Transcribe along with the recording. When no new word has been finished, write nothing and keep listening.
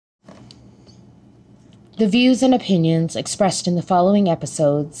The views and opinions expressed in the following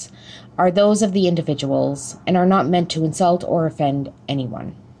episodes are those of the individuals and are not meant to insult or offend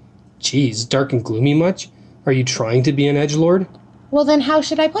anyone. Geez, dark and gloomy much? Are you trying to be an edgelord? Well, then how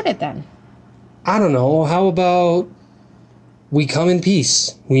should I put it then? I don't know. How about we come in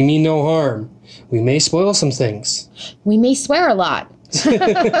peace. We mean no harm. We may spoil some things. We may swear a lot.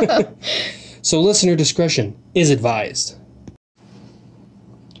 So listener discretion is advised.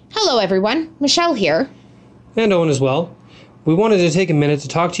 Hello, everyone. Michelle here. And Owen as well. We wanted to take a minute to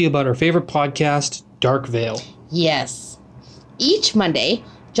talk to you about our favorite podcast, Dark Veil. Yes. Each Monday,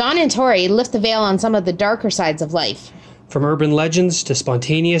 John and Tori lift the veil on some of the darker sides of life. From urban legends to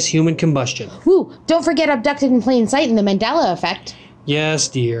spontaneous human combustion. Woo! Don't forget Abducted in Plain Sight and the Mandela Effect. Yes,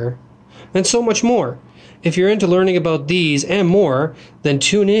 dear. And so much more. If you're into learning about these and more, then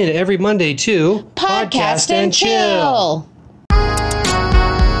tune in every Monday to Podcast and Chill.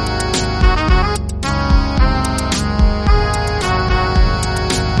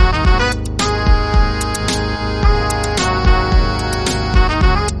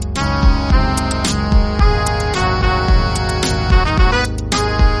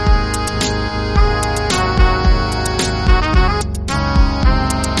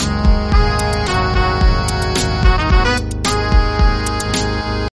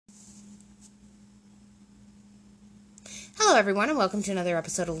 Hello, everyone, and welcome to another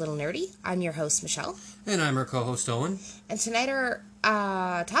episode of Little Nerdy. I'm your host, Michelle. And I'm our co-host, Owen. And tonight our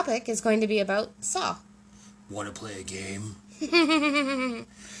topic is going to be about Saw. Want to play a game?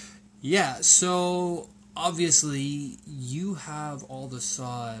 Yeah, so obviously you have all the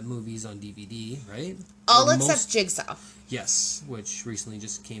Saw movies on DVD, right? All except Jigsaw. Yes, which recently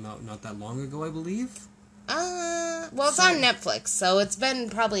just came out not that long ago, I believe. Well, it's on Netflix, so it's been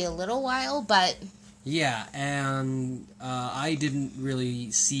probably a little while, but... Yeah, and I didn't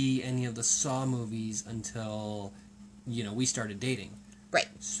really see any of the Saw movies until, we started dating. Right.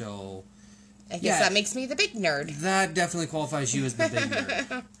 So... I guess that makes me the big nerd. That definitely qualifies you as the big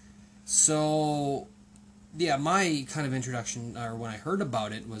nerd. So, yeah, my kind of introduction, or when I heard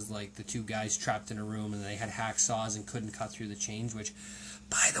about it, was like the two guys trapped in a room and they had hacksaws and couldn't cut through the chains, which,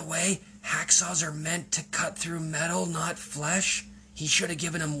 by the way, hacksaws are meant to cut through metal, not flesh. He should have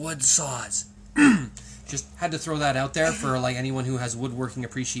given them wood saws. Just had to throw that out there for like anyone who has woodworking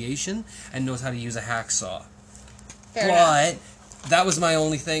appreciation and knows how to use a hacksaw. Fair enough. That was my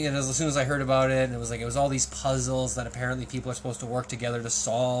only thing, and as soon as I heard about it, and it was all these puzzles that apparently people are supposed to work together to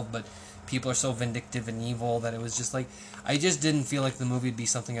solve, but people are so vindictive and evil that it was just like, I just didn't feel like the movie would be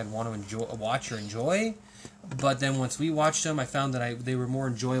something I'd want to watch or enjoy. But then once we watched them, I found that they were more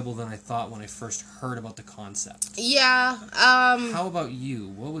enjoyable than I thought when I first heard about the concept. Yeah, How about you?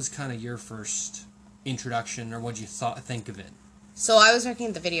 What was kind of your first introduction, or what you think of it? So I was working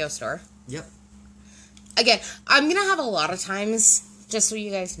at the video store. Yep. Again, I'm going to have a lot of times, just so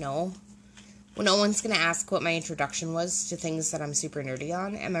you guys know, when no one's going to ask what my introduction was to things that I'm super nerdy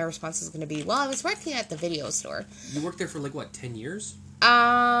on, and my response is going to be, well, I was working at the video store. You worked there for 10 years?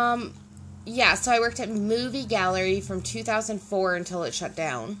 Yeah, so I worked at Movie Gallery from 2004 until it shut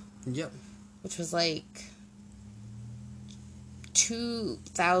down. Yep. Which was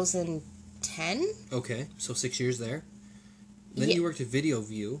 2010. Okay, so 6 years there. Then you worked at Video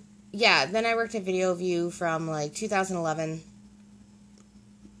View. Yeah, then I worked at Video View from 2011,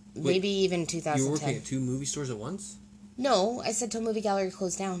 maybe even 2010. You were working at two movie stores at once? No, I said till Movie Gallery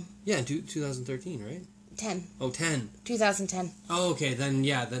closed down. Yeah, in 2013, right? 10. Oh, 10. 2010. Oh, okay, then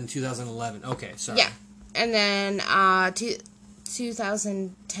 2011. Okay, sorry. Yeah, and then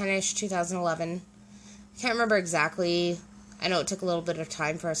 2010-ish, 2011. Can't remember exactly. I know it took a little bit of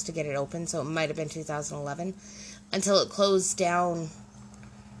time for us to get it open, so it might have been 2011, until it closed down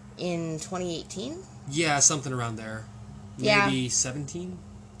in 2018? Yeah, something around there. Maybe 17?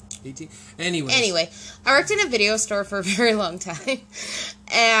 18? Anyway, I worked in a video store for a very long time.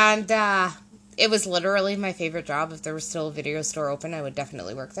 And it was literally my favorite job. If there was still a video store open, I would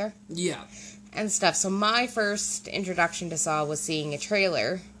definitely work there. Yeah. And stuff. So my first introduction to Saw was seeing a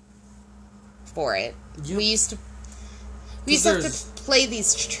trailer for it. Yep. We used to have to play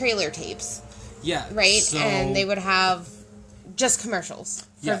these trailer tapes. Yeah. Right? So... And they would have just commercials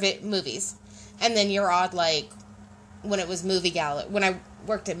for movies. And then you're odd, when it was Movie Gallery, when I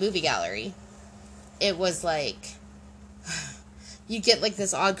worked at Movie Gallery, it was you'd get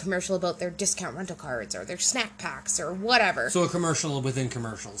this odd commercial about their discount rental cards or their snack packs or whatever. So a commercial within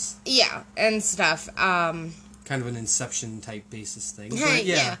commercials. Yeah, and stuff. Kind of an Inception type basis thing.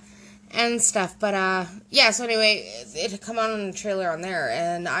 Yeah. And stuff. But, so anyway, it had come on a trailer on there,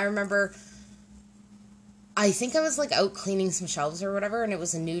 and I remember I think I was, like, out cleaning some shelves or whatever, and it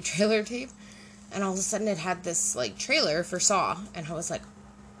was a new trailer tape. And all of a sudden it had this, like, trailer for Saw. And I was like...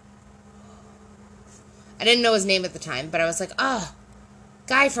 I didn't know his name at the time, but I was like, oh,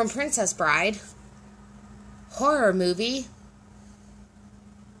 guy from Princess Bride. Horror movie.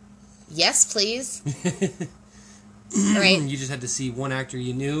 Yes, please. Right? You just had to see one actor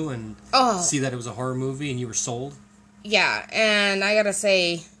you knew and see that it was a horror movie and you were sold. Yeah, and I gotta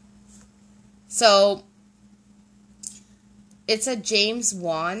say, so it's a James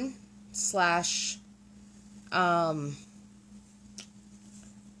Wan slash Drawing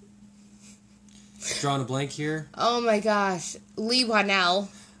a blank here. oh my gosh, Lee Wanell.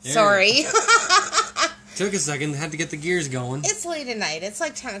 Sorry. Took a second, had to get the gears going. It's late at night. It's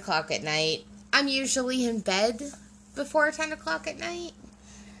like 10 o'clock at night. I'm usually in bed before 10 o'clock at night.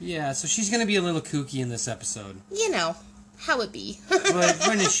 Yeah, so she's gonna be a little kooky in this episode. You know, how it be. But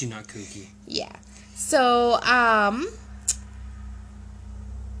when is she not kooky? Yeah. So,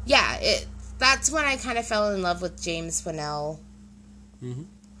 yeah, that's when I kind of fell in love with James Wanell. Mm-hmm.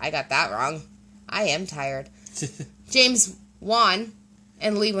 I got that wrong. I am tired. James Wan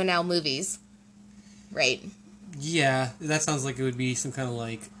and Lee Wanell movies. Right. Yeah, that sounds like it would be some kind of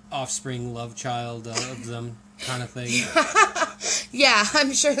like offspring love child of them kind of thing. Yeah,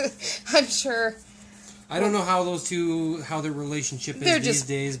 I'm sure. I don't know how those two, how their relationship is these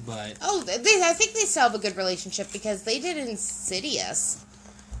days, but... Oh, I think they still have a good relationship because they did Insidious.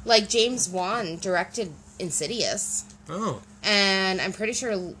 Like, James Wan directed Insidious. Oh. And I'm pretty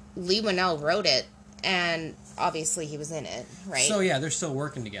sure Lee Wanell wrote it, and obviously he was in it, right? So, yeah, they're still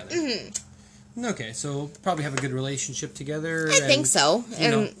working together. Mm-hmm. Okay, so probably have a good relationship together. I think so.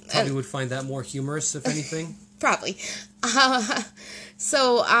 Probably would find that more humorous, if anything. Probably.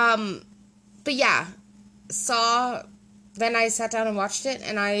 But yeah, Saw, then I sat down and watched it,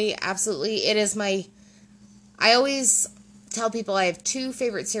 and I always tell people I have two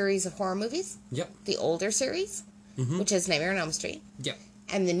favorite series of horror movies. Yep. The older series, which is Nightmare on Elm Street. Yep.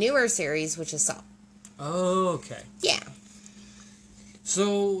 And the newer series, which is Saw. Oh, okay. Yeah.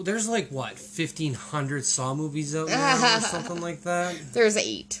 So, there's like, what, 1,500 Saw movies out there or something like that? There's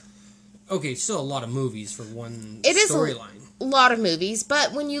 8. Okay, still a lot of movies for one It is storyline. A lot of movies,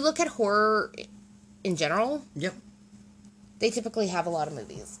 but when you look at horror in general, yep, they typically have a lot of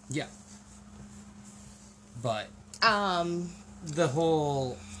movies. Yeah. But the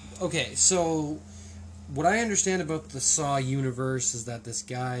whole... Okay, so what I understand about the Saw universe is that this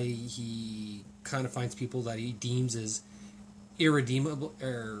guy, he kind of finds people that he deems as irredeemable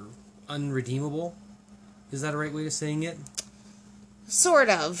or unredeemable. Is that a right way of saying it? Sort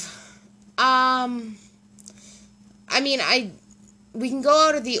of. We can go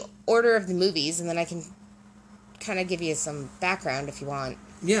out of the order of the movies, and then I can kind of give you some background if you want.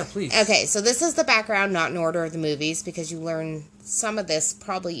 Yeah, please. Okay, so this is the background, not in order of the movies, because you learn some of this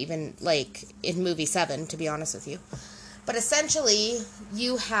probably even, like, in movie 7, to be honest with you. But essentially,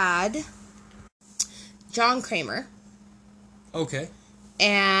 you had John Kramer. Okay.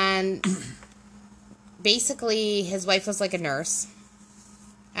 And basically, his wife was like a nurse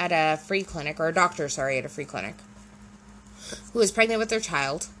at a free clinic, or a doctor, sorry, at a free clinic, who was pregnant with their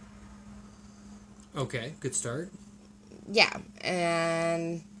child. Okay, good start. Yeah,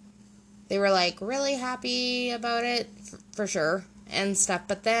 and they were, like, really happy about it, for sure, and stuff.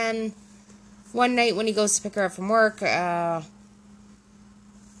 But then, one night when he goes to pick her up from work,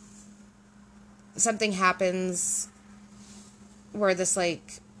 something happens where this,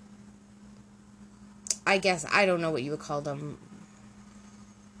 like, I guess, I don't know what you would call them.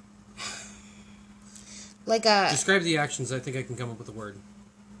 Like a... Describe the actions, I think I can come up with a word.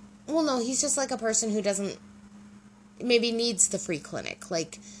 Well, no, he's just like a person who doesn't... Maybe needs the free clinic.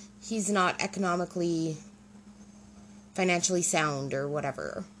 Like, he's not economically... financially sound, or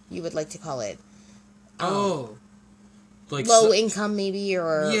whatever you would like to call it. Like low income, maybe,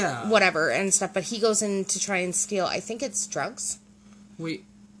 or yeah, whatever, and stuff. But he goes in to try and steal, I think it's drugs. Wait,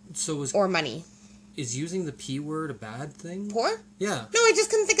 so or money. Is using the P word a bad thing? Poor? Yeah. No, I just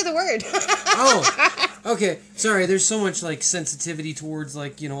couldn't think of the word. Oh, okay. Sorry, there's so much, like, sensitivity towards,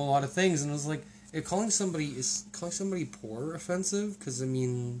 like, you know, a lot of things, and I was like, is calling somebody poor offensive? Because, I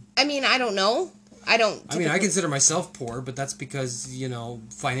mean, I don't know. I consider myself poor, but that's because, you know,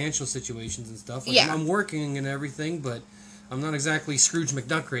 financial situations and stuff. Like, yeah. I'm working and everything, but I'm not exactly Scrooge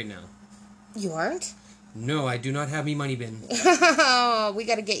McDuck right now. You aren't? No, I do not have me money bin. We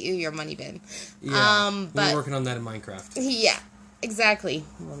gotta get you your money bin. Yeah, we're working on that in Minecraft. Yeah, exactly.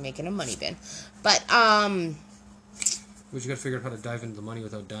 We're making a money bin. But, we just gotta figure out how to dive into the money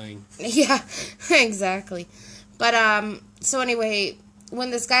without dying. Yeah, exactly. But, so anyway,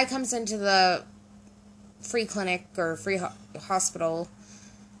 when this guy comes into the free clinic or free hospital,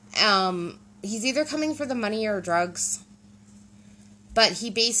 he's either coming for the money or drugs, but he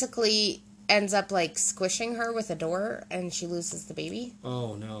basically ends up, like, squishing her with a door, and she loses the baby.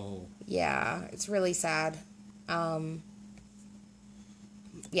 Oh, no. Yeah, it's really sad.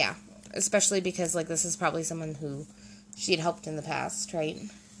 Yeah, especially because, like, this is probably someone who she'd helped in the past, right?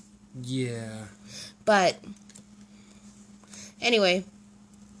 Yeah. But, anyway,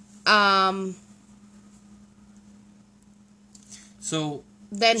 so,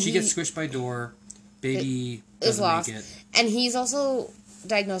 then she gets squished by a door, baby is doesn't lost. make it. And he's also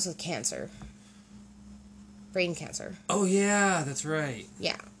diagnosed with cancer. Brain cancer. Oh, yeah, that's right.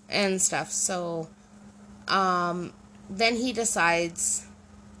 Yeah, and stuff. So, then he decides,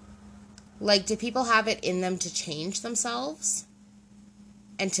 like, do people have it in them to change themselves?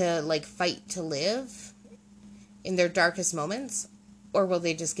 And to, like, fight to live in their darkest moments? Or will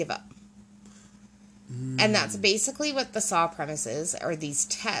they just give up? And that's basically what the Saw premise is, are these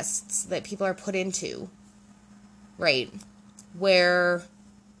tests that people are put into, right? Where,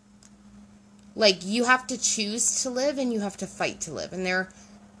 like, you have to choose to live and you have to fight to live. And there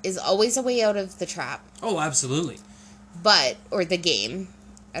is always a way out of the trap. Oh, absolutely. But, or the game,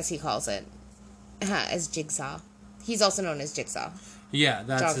 as he calls it, as Jigsaw. He's also known as Jigsaw. Yeah,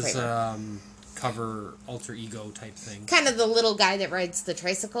 that's John his Kramer. cover alter ego type thing. Kind of the little guy that rides the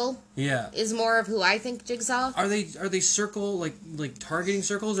tricycle. Yeah. Is more of who I think Jigsaw. Are they circle, like targeting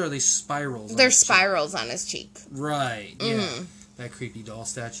circles, or are they spirals? They're spirals on his cheek. Right. Yeah. That creepy doll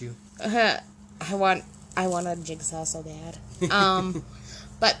statue. I want a Jigsaw so bad.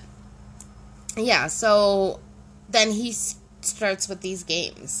 But yeah, so then he starts with these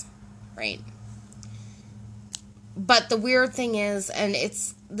games, right? But the weird thing is, and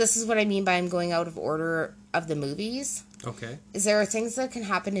this is what I mean by I'm going out of order of the movies. Okay. Is there are things that can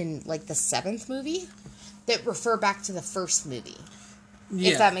happen in, like, the 7th movie that refer back to the first movie.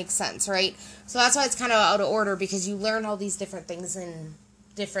 Yeah. If that makes sense, right? So that's why it's kind of out of order, because you learn all these different things in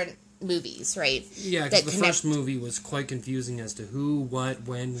different movies, right? Yeah, because the first movie was quite confusing as to who, what,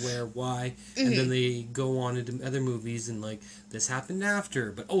 when, where, why, and then they go on into other movies and, like, this happened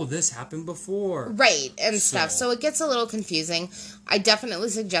after, but this happened before. Right, and stuff. So it gets a little confusing. I definitely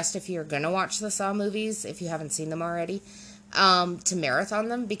suggest, if you're going to watch the Saw movies, if you haven't seen them already, to marathon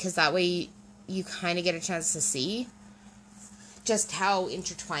them, because that way you kind of get a chance to see just how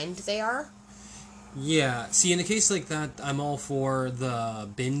intertwined they are. Yeah, see, in a case like that, I'm all for the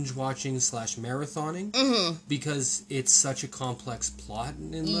binge watching / marathoning, because it's such a complex plot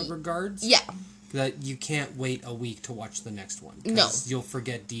in that regards. Yeah. That you can't wait a week to watch the next one. No. You'll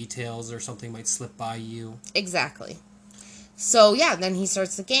forget details or something might slip by you. Exactly. So, yeah, then he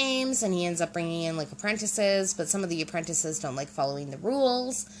starts the games, and he ends up bringing in, like, apprentices, but some of the apprentices don't like following the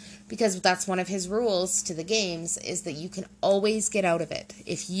rules, because that's one of his rules to the games, is that you can always get out of it.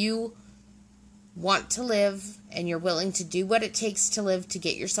 If you want to live, and you're willing to do what it takes to live to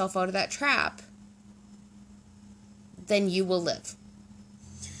get yourself out of that trap, then you will live.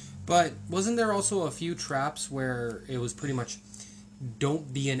 But wasn't there also a few traps where it was pretty much,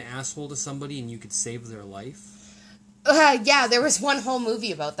 don't be an asshole to somebody and you could save their life? Yeah, there was one whole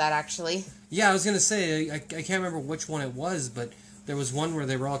movie about that, actually. Yeah, I was going to say, I can't remember which one it was, but there was one where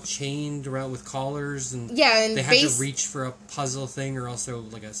they were all chained around with collars, and, and they had to reach for a puzzle thing, or else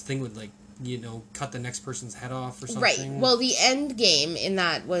like a thing would, like, cut the next person's head off or something. Right. Well, the end game in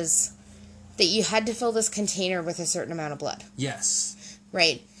that was that you had to fill this container with a certain amount of blood. Yes.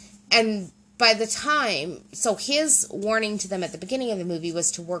 Right. And by the time... So his warning to them at the beginning of the movie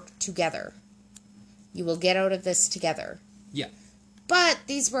was to work together. You will get out of this together. Yeah. But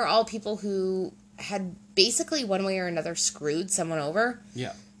these were all people who had basically one way or another screwed someone over.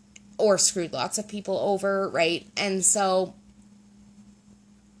 Yeah. Or screwed lots of people over, right? And so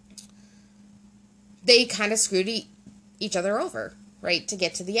they kind of screwed each other over, right, to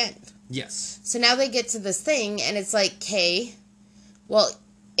get to the end. Yes. So now they get to this thing, and it's like, okay, well,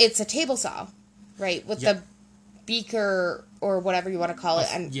 it's a table saw, right, with the beaker or whatever you want to call it.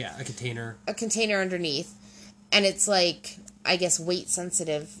 And a container. A container underneath. And it's like, I guess, weight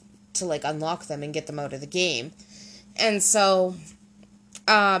sensitive to, like, unlock them and get them out of the game. And so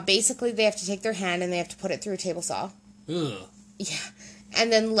basically they have to take their hand and they have to put it through a table saw. Ugh. Yeah.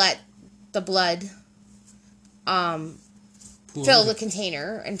 And then let the blood fill the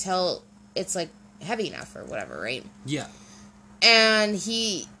container until it's, like, heavy enough or whatever, right? Yeah. And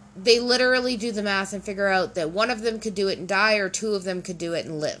they literally do the math and figure out that one of them could do it and die, or two of them could do it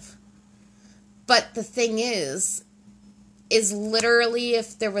and live. But the thing is literally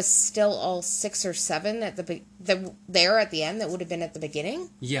if there was still all 6 or 7 at there at the end that would have been at the beginning.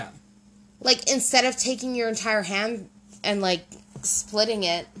 Yeah. Like, instead of taking your entire hand and, like, splitting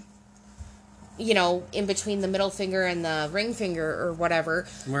it in between the middle finger and the ring finger or whatever.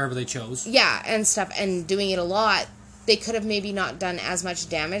 Wherever they chose. Yeah, and stuff, and doing it a lot, they could have maybe not done as much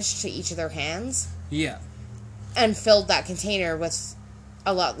damage to each of their hands. Yeah. And filled that container with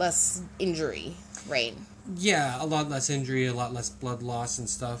a lot less injury, right? Yeah, a lot less injury, a lot less blood loss and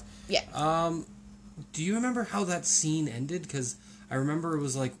stuff. Yeah. Do you remember how that scene ended? Because I remember it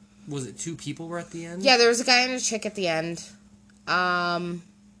was like, was it 2 people were at the end? Yeah, there was a guy and a chick at the end. I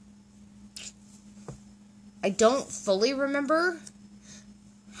don't fully remember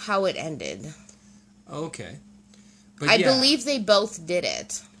how it ended. Okay. But I believe they both did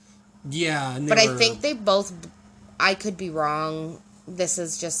it. Yeah. But I think they both... I could be wrong. This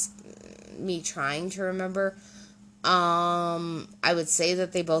is just me trying to remember. I would say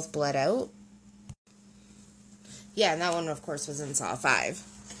that they both bled out. Yeah, and that one, of course, was in Saw 5.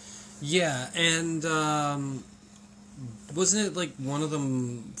 Yeah, and wasn't it like one of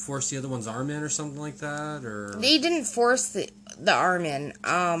them forced the other one's arm in or something like that? Or they didn't force the arm in.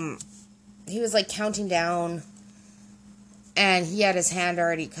 He was like counting down, and he had his hand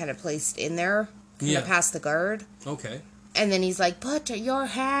already kind of placed in there, kind of past the guard. Okay. And then he's like, "Put your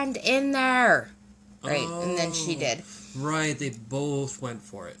hand in there." Right, and then she did. Right, they both went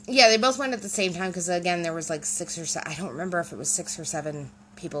for it. Yeah, they both went at the same time because, again, there was like 6 or 7... I don't remember if it was 6 or 7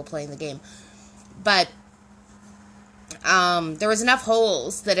 people playing the game. But there was enough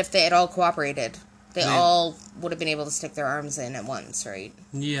holes that if they had all cooperated, they all would have been able to stick their arms in at once, right?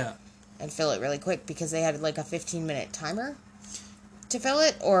 Yeah. And fill it really quick because they had like a 15-minute timer to fill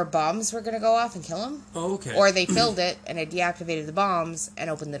it, or bombs were going to go off and kill them. Oh, okay. Or they filled it and it deactivated the bombs and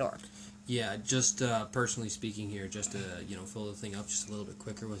opened the door. Yeah, just personally speaking here, just to fill the thing up just a little bit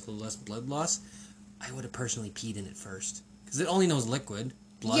quicker with a little less blood loss, I would have personally peed in it first because it only knows liquid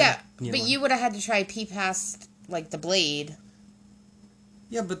blood. Yeah, but you would have had to try pee past like the blade.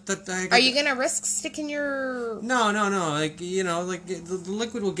 Yeah, but are you gonna risk sticking your? No. Like the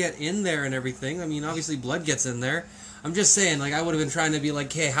liquid will get in there and everything. I mean, obviously blood gets in there. I'm just saying, like, I would have been trying to be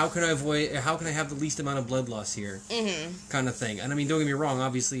like, hey, how can I have the least amount of blood loss here? Mm-hmm. Kind of thing. And I mean, don't get me wrong,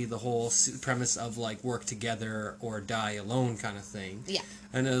 obviously the whole premise of, like, work together or die alone kind of thing. Yeah.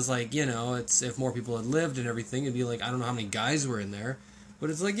 And it was like, it's if more people had lived and everything, it'd be like, I don't know how many guys were in there.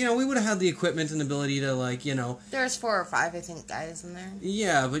 But it's like, we would have had the equipment and ability to, like, There's 4 or 5, I think, guys in there.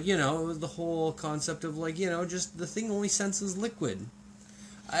 Yeah, but, it was the whole concept of, like, just the thing only senses liquid.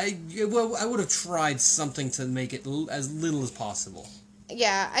 I would have tried something to make it as little as possible.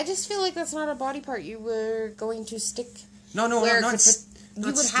 Yeah, I just feel like that's not a body part you were going to stick. No, not you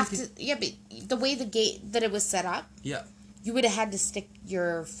would have to. Yeah, but the way the gate that it was set up. Yeah. You would have had to stick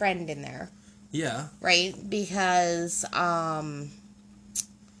your friend in there. Yeah. Right, because I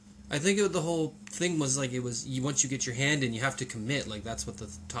think the whole thing was like once you get your hand in, you have to commit. Like that's what the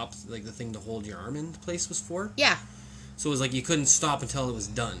top, like the thing to hold your arm in place was for. Yeah. So it was like you couldn't stop until it was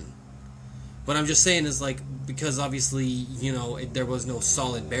done. What I'm just saying is like, because obviously, there was no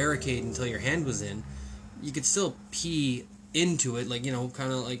solid barricade until your hand was in, you could still pee into it, like,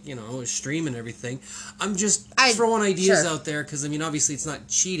 kind of like, a stream and everything. I'm just throwing ideas out there because, I mean, obviously it's not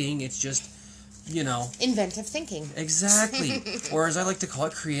cheating, it's just, inventive thinking. Exactly. Or as I like to call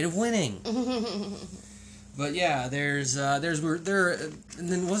it, creative winning. But yeah, and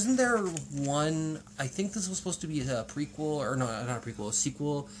then wasn't there one, I think this was supposed to be a prequel, or no, not a prequel, a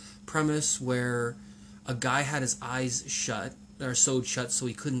sequel premise where a guy had his eyes shut, or sewed shut so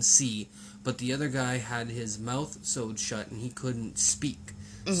he couldn't see, but the other guy had his mouth sewed shut and he couldn't speak.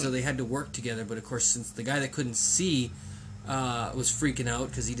 Mm-hmm. So they had to work together, but of course since the guy that couldn't see was freaking out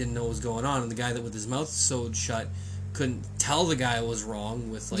because he didn't know what was going on, and the guy that with his mouth sewed shut couldn't tell the guy what was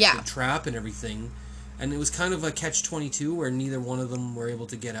wrong with the trap and everything. And it was kind of a catch-22 where neither one of them were able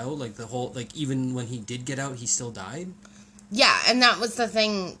to get out. Like, even when he did get out, he still died. Yeah, and that was the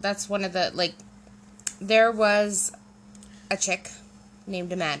thing. That's one of the, there was a chick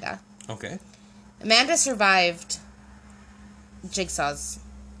named Amanda. Okay. Amanda survived Jigsaw's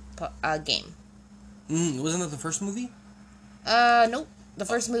game. Wasn't that the first movie? Nope. The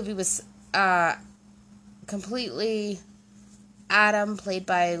first movie was, completely Adam, played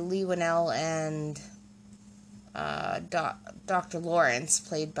by Lee Winnell, and... Dr. Lawrence,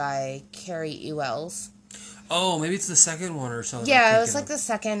 played by Carrie Ewells. Oh, maybe it's the second one or something. Yeah, it was like the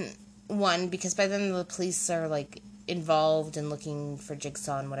second one, because by then the police are, involved in looking for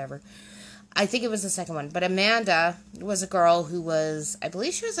Jigsaw and whatever. I think it was the second one. But Amanda was a girl who was, I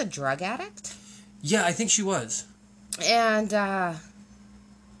believe she was a drug addict. Yeah, I think she was. And,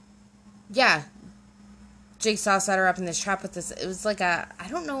 yeah. Jigsaw set her up in this trap with this, it was like I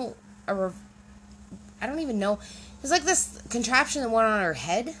don't even know. It was like this contraption that went on her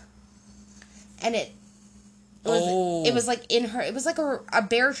head. and it was like in her. It was like a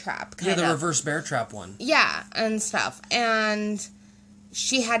bear trap. Yeah, the reverse bear trap one. Yeah, and stuff, and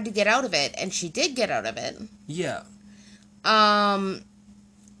she had to get out of it, and she did get out of it. Yeah.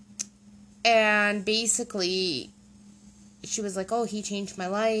 And basically, she was like, "Oh, he changed my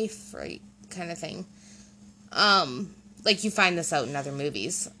life," right, kind of thing. Like, you find this out in other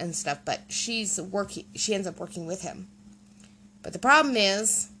movies and stuff, but she ends up working with him. But the problem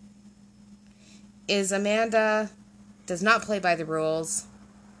is Amanda does not play by the rules.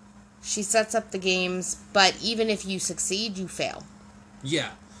 She sets up the games, but even if you succeed, you fail. Yeah.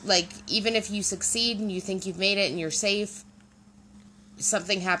 Like, even if you succeed and you think you've made it and you're safe,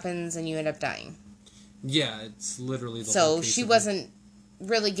 something happens and you end up dying. Yeah, it's literally the whole So case she of wasn't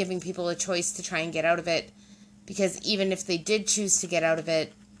really giving people a choice to try and get out of it, because even if they did choose to get out of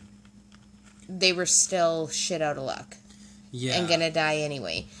it, they were still shit out of luck. Yeah. And gonna die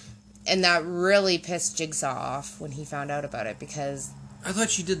anyway. And that really pissed Jigsaw off when he found out about it, because... I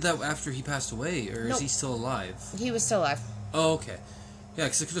thought she did that after he passed away, or Nope. is he still alive? He was still alive. Oh, okay. Yeah,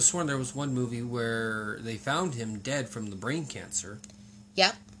 because I could have sworn there was one movie where they found him dead from the brain cancer.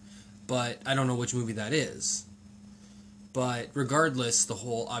 Yep. But I don't know which movie that is. But regardless,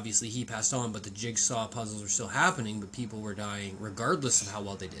 obviously he passed on, but the Jigsaw puzzles were still happening, but people were dying regardless of how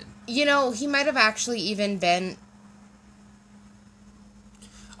well they did. You know, he might have actually even been...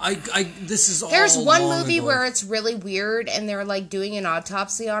 This is all There's one long movie ago. where it's really weird, and they're, like, doing an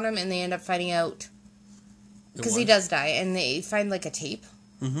autopsy on him, and they end up finding out... Because he does die, and they find, like, a tape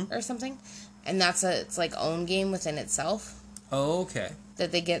or something. And it's, like, own game within itself. Oh, okay.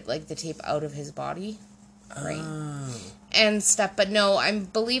 That they get, like, the tape out of his body. Right. Oh. And stuff. But no, I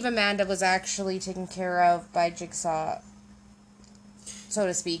believe Amanda was actually taken care of by Jigsaw, so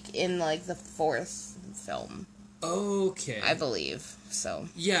to speak, in, like, the 4th film. Okay. I believe. So.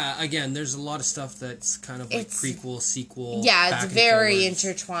 Yeah, again, there's a lot of stuff that's kind of like prequel, sequel. Yeah, back it's and very forwards.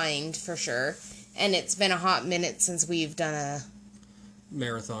 intertwined, for sure. And it's been a hot minute since we've done a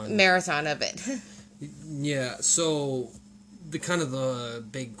marathon of it. Yeah, so the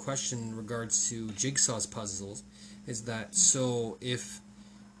big question in regards to Jigsaw's puzzles is that, so if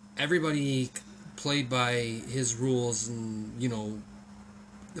everybody played by his rules and,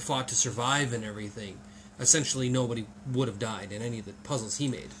 fought to survive and everything, essentially nobody would have died in any of the puzzles he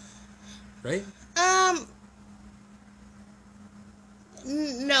made, right?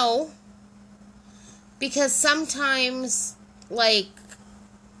 No. Because sometimes, like,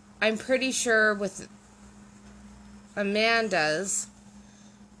 I'm pretty sure with Amanda's,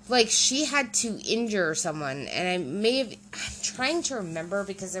 like, she had to injure someone, and I'm trying to remember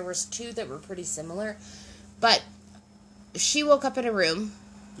because there was 2 that were pretty similar, but she woke up in a room.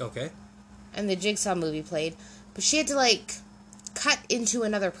 Okay. And the Jigsaw movie played, but she had to, like, cut into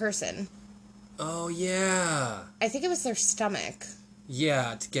another person. Oh, yeah. I think it was their stomach.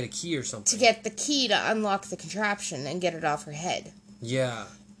 Yeah, to get a key or something. To get the key to unlock the contraption and get it off her head. Yeah.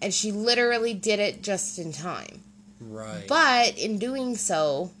 And she literally did it just in time. Right. But in doing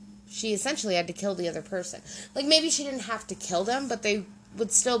so, she essentially had to kill the other person. Like, maybe she didn't have to kill them, but they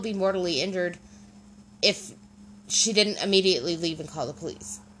would still be mortally injured if she didn't immediately leave and call the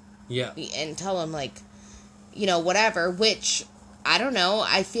police. Yeah. And tell them, like, whatever, which, I don't know,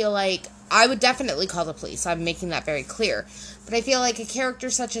 I feel like I would definitely call the police. I'm making that very clear. But I feel like a character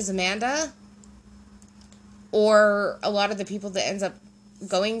such as Amanda, or a lot of the people that ends up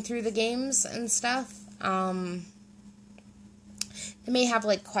going through the games and stuff, they may have,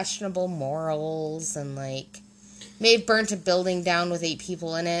 like, questionable morals and, like, may have burnt a building down with 8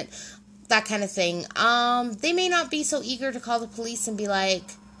 people in it, that kind of thing. They may not be so eager to call the police and be like,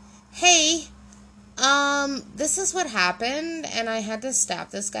 hey, this is what happened, and I had to stab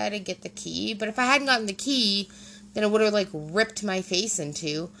this guy to get the key, but if I hadn't gotten the key, then it would have, like, ripped my face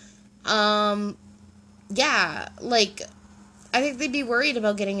into. Yeah, like, I think they'd be worried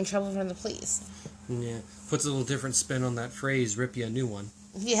about getting in trouble from the police. Yeah. Puts a little different spin on that phrase, rip you a new one.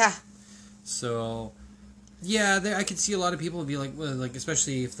 Yeah. So, yeah, I could see a lot of people be like, well, like,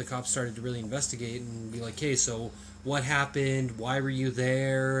 especially if the cops started to really investigate and be like, hey, so what happened? Why were you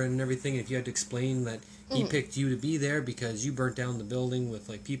there? And everything. And if you had to explain that he picked you to be there because you burnt down the building with,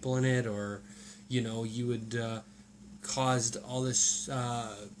 like, people in it, or, you had caused all this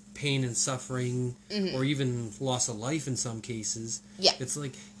pain and suffering, or even loss of life in some cases. Yeah. It's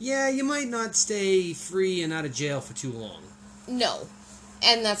like, yeah, you might not stay free and out of jail for too long. No.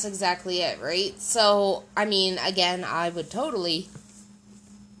 And that's exactly it, right? So, I mean, again, I would totally...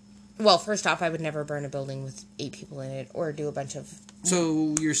 Well, first off, I would never burn a building with 8 people in it, or do a bunch of...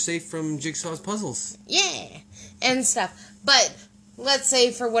 So, you're safe from Jigsaw's puzzles. Yeah! And stuff. But, let's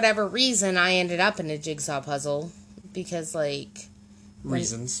say for whatever reason I ended up in a jigsaw puzzle because, like...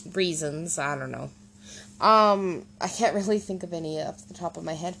 Reasons, I don't know. I can't really think of any off the top of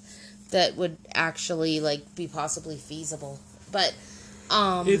my head that would actually, like, be possibly feasible. But,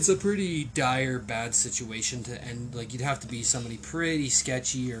 it's a pretty dire, bad situation to end. Like, you'd have to be somebody pretty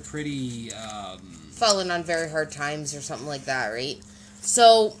sketchy or pretty, falling on very hard times or something like that, right?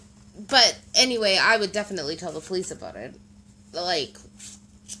 So, but anyway, I would definitely tell the police about it. Like...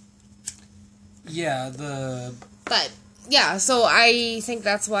 Yeah, But... Yeah, so I think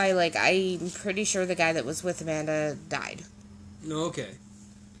that's why, like, I'm pretty sure the guy that was with Amanda died. Okay.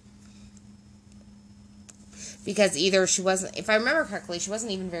 Because either she wasn't, if I remember correctly, she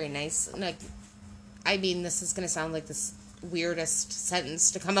wasn't even very nice. Like, I mean, this is going to sound like this weirdest sentence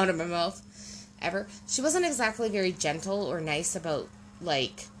to come out of my mouth ever. She wasn't exactly very gentle or nice about,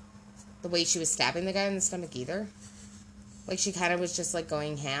 like, the way she was stabbing the guy in the stomach either. Like, she kind of was just, like,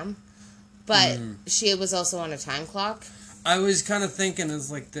 going ham. But she was also on a time clock. I was kind of thinking, is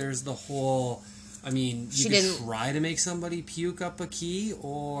like, there's the whole... I mean, you could try to make somebody puke up a key,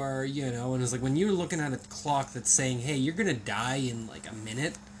 or, you know, and it's like, when you're looking at a clock that's saying, hey, you're going to die in, like, a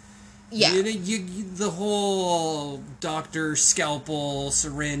minute... Yeah. You, the whole doctor, scalpel,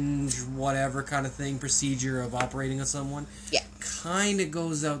 syringe, whatever kind of thing, procedure of operating on someone... Yeah. Kind of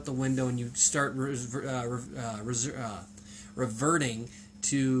goes out the window, and you start reverting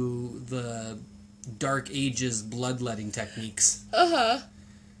to the Dark Ages bloodletting techniques.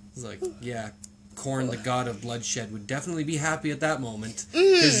 It's like, yeah, Korn, the god of bloodshed, would definitely be happy at that moment.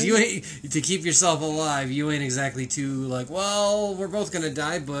 Because you ain't, to keep yourself alive, you ain't exactly too, like, well, we're both gonna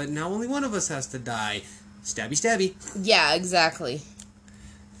die, but now only one of us has to die. Stabby, stabby. Yeah, exactly.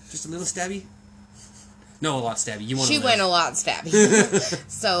 Just a little stabby? No, a lot stabby. You want to She live. went a lot stabby.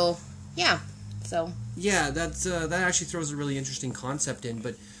 So, yeah. So... Yeah, that's that actually throws a really interesting concept in.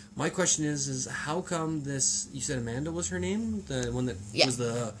 But my question is how come this? You said Amanda was her name, the one that was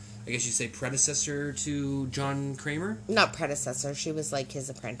the, I guess you say, predecessor to John Kramer. Not predecessor. She was like his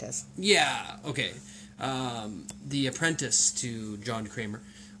apprentice. Yeah. Okay. The apprentice to John Kramer.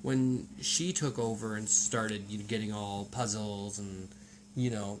 When she took over and started, getting all puzzles and,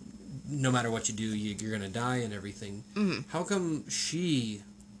 no matter what you do, you're gonna die and everything. Mm-hmm. How come she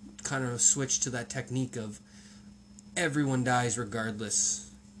kind of switched to that technique of everyone dies regardless?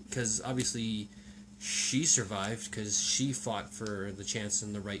 Because obviously she survived because she fought for the chance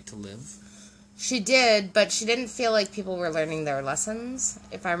and the right to live. She did, but she didn't feel like people were learning their lessons,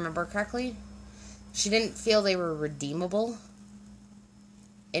 if I remember correctly. She didn't feel they were redeemable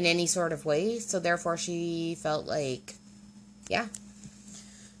in any sort of way, so therefore she felt like, yeah.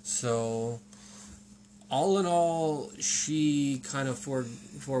 So, all in all, she kind of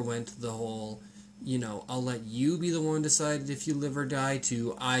forewent the whole, I'll let you be the one decide if you live or die,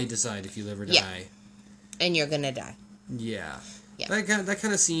 to I decide if you live or die. Yeah. And you're gonna die. Yeah. Yeah. That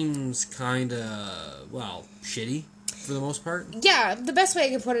kind of seems kind of, shitty for the most part. Yeah, the best way I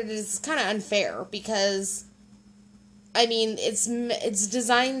could put it is kind of unfair because, I mean, it's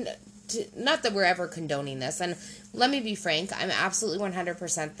designed to, not that we're ever condoning this, and let me be frank, I'm absolutely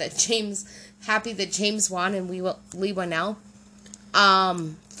 100% happy that James Wan and Leigh Whannell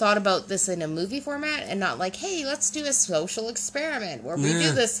thought about this in a movie format and not like, hey, let's do a social experiment where we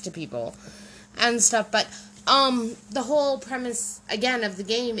do this to people and stuff. But the whole premise, again, of the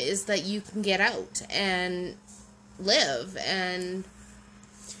game is that you can get out and live, and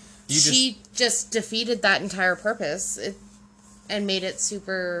she just defeated that entire purpose and made it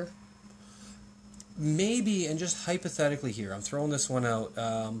super... Maybe, and just hypothetically here, I'm throwing this one out,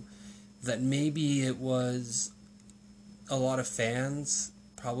 that maybe it was a lot of fans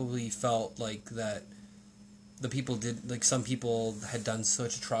probably felt like that the people did, like some people had done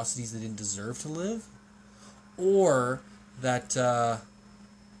such atrocities they didn't deserve to live, or that,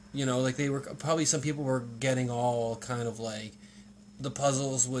 like they were, probably some people were getting all kind of like, the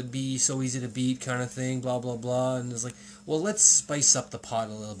puzzles would be so easy to beat kind of thing, blah, blah, blah, and it's like, well, let's spice up the pot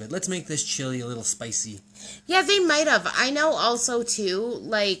a little bit. Let's make this chili a little spicy. Yeah, they might have. I know also, too,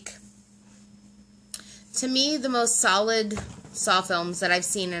 like, to me, the most solid Saw films that I've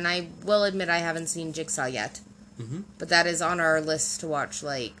seen, and I will admit I haven't seen Jigsaw yet, but that is on our list to watch,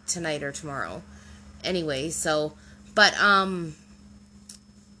 like, tonight or tomorrow. Anyway, so, but,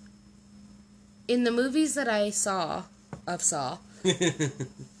 in the movies that I saw, of Saw,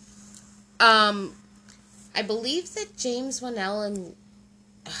 I believe that James Whannell and...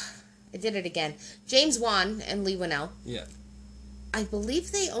 I did it again. James Wan and Leigh Whannell. Yeah. I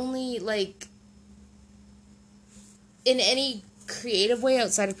believe they only, like... in any creative way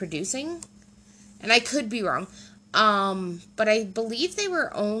outside of producing, and I could be wrong, But I believe they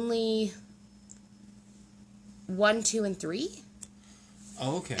were only 1, 2, and 3.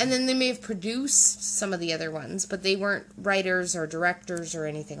 Oh, okay. And then they may have produced some of the other ones, but they weren't writers or directors or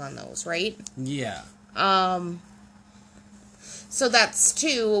anything on those, right? Yeah. So that's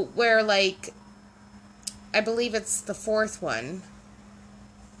 2, where, like, I believe it's the 4th one,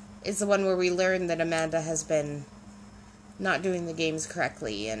 is the one where we learn that Amanda has been not doing the games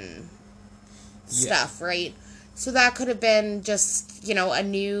correctly and stuff, right? So that could have been just, a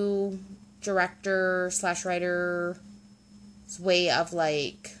new director / writer's way of,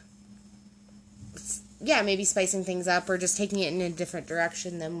 like, maybe spicing things up or just taking it in a different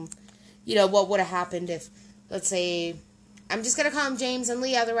direction than, what would have happened if, let's say, I'm just going to call them James and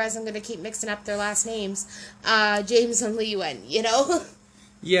Lee, otherwise I'm going to keep mixing up their last names. James and Lee went,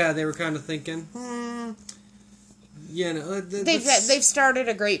 Yeah, they were kind of thinking, They've started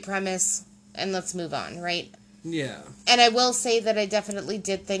a great premise, and let's move on, right? Yeah. And I will say that I definitely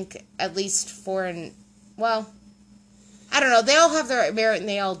did think, at least 4 and... Well, I don't know. They all have their merit, and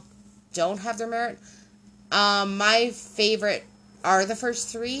they all don't have their merit. My favorite are the first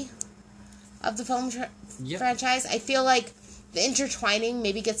 3 of the film franchise. I feel like the intertwining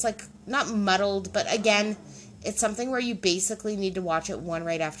maybe gets, like, not muddled, but again, it's something where you basically need to watch it one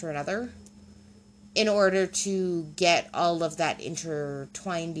right after another in order to get all of that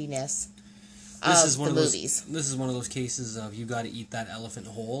intertwinedness of the movies. This is one of those cases of you got to eat that elephant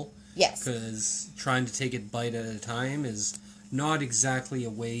whole. Yes. Because trying to take it bite at a time is not exactly a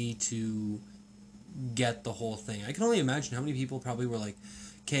way to get the whole thing. I can only imagine how many people probably were like,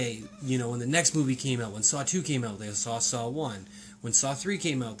 okay, when the next movie came out, when Saw 2 came out, they saw Saw 1. When Saw 3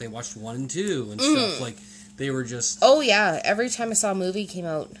 came out, they watched 1 and 2 and stuff. Like, they were just... Oh, yeah. Every time I saw a movie came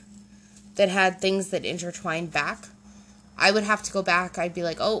out that had things that intertwined back, I would have to go back. I'd be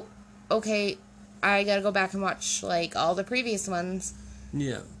like, oh, okay, I gotta go back and watch, like, all the previous ones.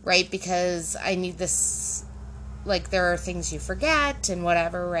 Yeah. Right? Because I need this... Like, there are things you forget and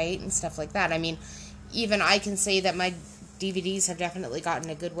whatever, right? And stuff like that. I mean, even I can say that my DVDs have definitely gotten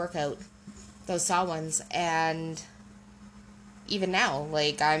a good workout. Those Saw ones. And even now,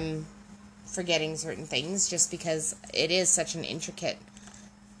 like, I'm forgetting certain things just because it is such an intricate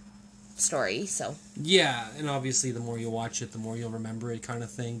story, so. Yeah, and obviously the more you watch it, the more you'll remember it kind of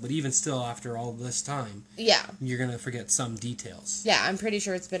thing. But even still, after all this time, yeah, you're going to forget some details. Yeah, I'm pretty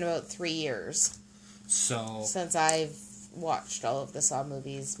sure it's been about 3 years. Since I've watched all of the Saw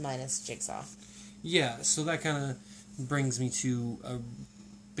movies, minus Jigsaw. Yeah, so that kind of brings me to a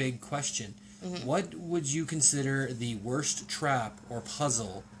big question. Mm-hmm. What would you consider the worst trap or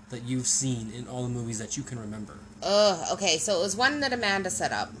puzzle that you've seen in all the movies that you can remember? Okay, so it was one that Amanda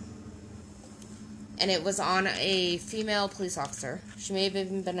set up. And it was on a female police officer. She may have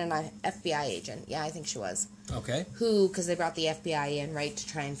even been an FBI agent. Yeah, I think she was. Okay. Who, because they brought the FBI in, right, to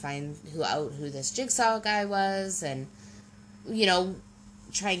try and find who this Jigsaw guy was and,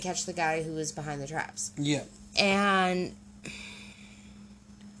 try and catch the guy who was behind the traps. Yeah. And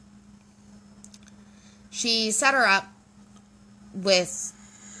she set her up with...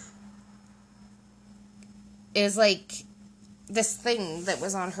 It was like this thing that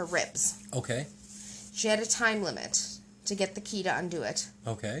was on her ribs. Okay. She had a time limit to get the key to undo it.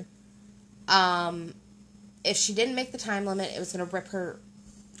 Okay. If she didn't make the time limit, it was going to rip her...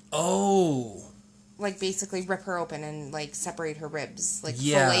 Oh. Like, basically rip her open and, like, separate her ribs. Like,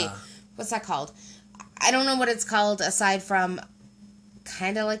 yeah. Fully... What's that called? I don't know what it's called, aside from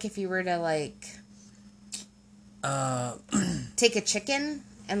kind of like if you were to, like... take a chicken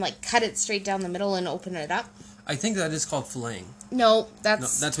and, like, cut it straight down the middle and open it up. I think that is called filleting. No,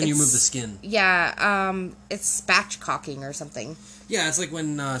 that's when you move the skin. Yeah, it's spatchcocking or something. Yeah, it's like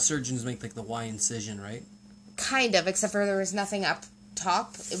when surgeons make, like, the Y incision, right? Kind of, except for there was nothing up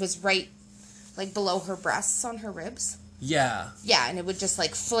top. It was right, like, below her breasts on her ribs. Yeah. Yeah, and it would just,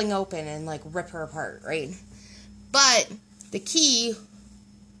 like, fling open and, like, rip her apart, right? But the key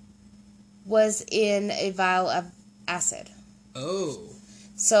was in a vial of acid. Oh.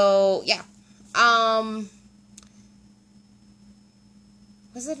 So, yeah.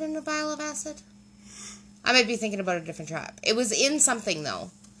 Was it in a vial of acid? I might be thinking about a different trap. It was in something, though.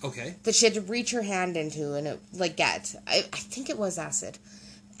 Okay. That she had to reach her hand into and, get. I think it was acid.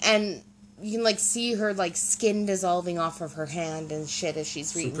 And you can, like, see her, like, skin dissolving off of her hand and shit as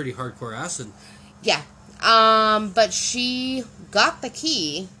she's reading. Some pretty hardcore acid. Yeah. But she got the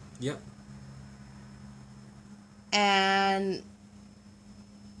key. Yep. And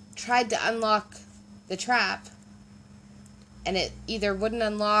tried to unlock the trap. And it either wouldn't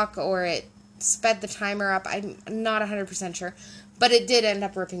unlock or it sped the timer up. I'm not 100% sure. But it did end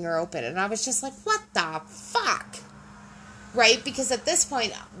up ripping her open. And I was just like, what the fuck? Right? Because at this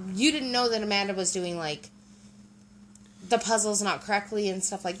point, you didn't know that Amanda was doing, like, the puzzles not correctly and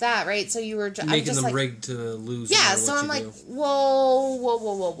stuff like that, right? So you were making them rigged to lose. Yeah, so I'm like, whoa.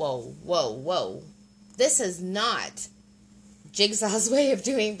 This is not Jigsaw's way of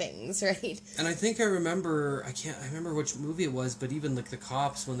doing things, right? And I think I remember, I remember which movie it was, but even like the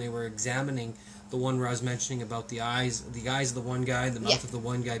cops, when they were examining the one where I was mentioning about the eyes of the one guy, the mouth of the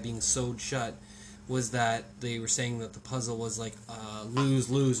one guy being sewed shut, was that they were saying that the puzzle was like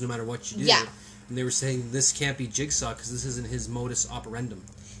lose no matter what you do. Yeah. And they were saying this can't be Jigsaw because this isn't his modus operandum.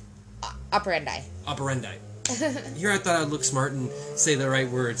 Operandi. Here I thought I'd look smart and say the right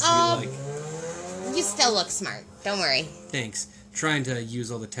words to be like... You still look smart. Don't worry. Thanks. Trying to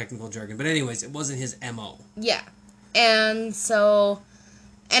use all the technical jargon. But anyways, it wasn't his MO. Yeah. And so...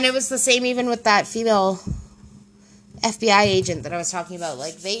 And it was the same even with that female FBI agent that I was talking about.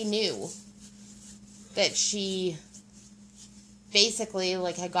 Like, they knew that she basically,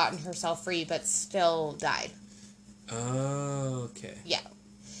 like, had gotten herself free but still died. Oh, okay. Yeah.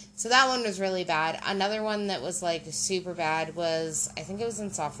 So that one was really bad. Another one that was, like, super bad was, I think it was in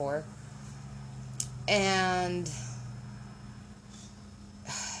Saw 4. And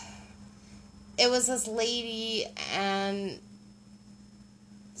it was this lady, and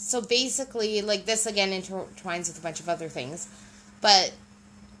so basically, like, this again intertwines with a bunch of other things, but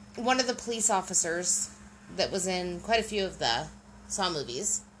one of the police officers that was in quite a few of the Saw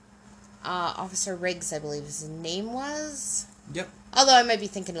movies, Officer Riggs, I believe his name was. Yep. Although I might be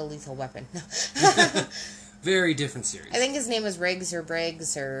thinking of Lethal Weapon. Very different series. I think his name was Riggs or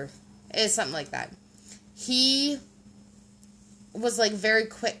Briggs or it was something like that. He was, like, very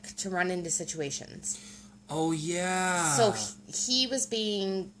quick to run into situations. Oh, yeah. So he was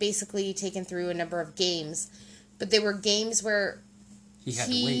being basically taken through a number of games, but they were games where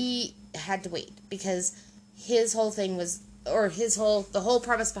he had to wait because his whole thing was, or the whole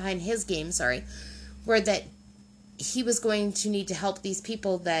premise behind his game, were that he was going to need to help these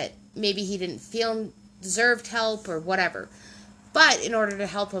people that maybe he didn't feel deserved help or whatever. But in order to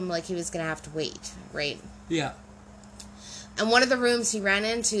help him, like, he was going to have to wait, right? Yeah. And one of the rooms he ran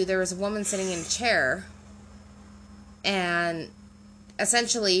into, there was a woman sitting in a chair. And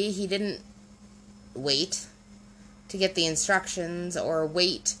essentially, he didn't wait to get the instructions or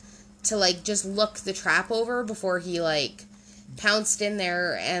wait to, like, just look the trap over before he, like, pounced in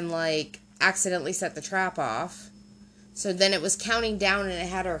there and, like, accidentally set the trap off. So then it was counting down and it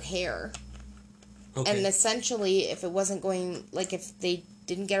had her hair. Okay. And essentially, if it wasn't going, like, if they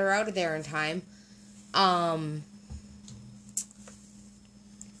didn't get her out of there in time,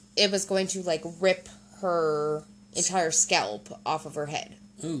 it was going to, like, rip her entire scalp off of her head.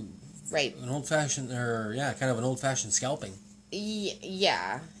 Ooh. Right. Kind of an old-fashioned scalping.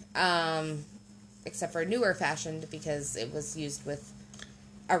 Yeah. Except for newer fashioned because it was used with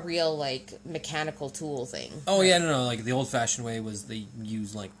a real, like, mechanical tool thing. Oh, right? Yeah, no, like, the old-fashioned way was they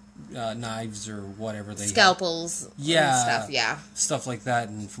used, like, knives or whatever they scalpels and stuff, yeah. Stuff like that,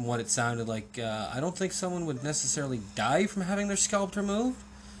 and from what it sounded like, I don't think someone would necessarily die from having their scalp removed,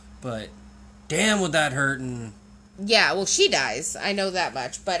 but damn would that hurt. And yeah, well, she dies. I know that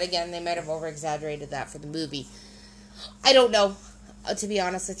much. But again, they might have over-exaggerated that for the movie. I don't know. To be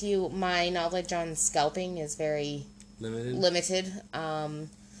honest with you, my knowledge on scalping is very limited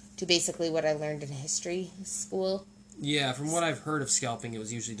to basically what I learned in history school. Yeah, from what I've heard of scalping, it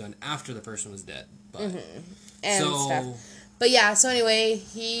was usually done after the person was dead. But, and stuff. But yeah, so anyway,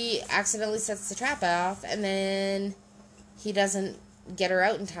 he accidentally sets the trap off, and then he doesn't get her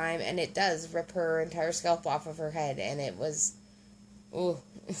out in time, and it does rip her entire scalp off of her head, and it was... Ooh.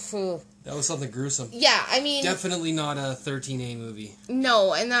 That was something gruesome. Yeah, I mean... Definitely not a 13A movie.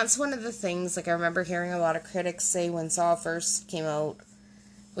 No, and that's one of the things, like, I remember hearing a lot of critics say when Saw first came out,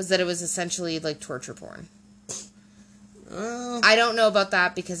 was that it was essentially, like, torture porn. I don't know about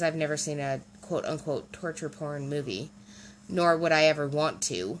that because I've never seen a quote-unquote torture porn movie, nor would I ever want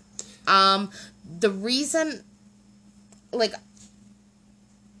to. The reason, like,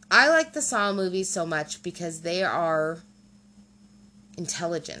 I like the Saw movies so much because they are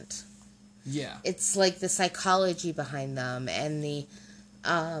intelligent. Yeah. It's like the psychology behind them and the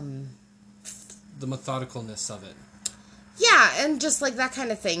methodicalness of it. Yeah, and just like that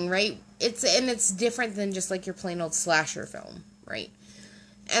kind of thing, right? It's different than just like your plain old slasher film, right?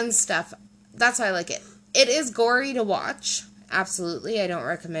 And stuff. That's why I like it. It is gory to watch. Absolutely. I don't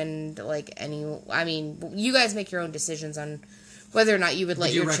recommend like any... I mean, you guys make your own decisions on whether or not you would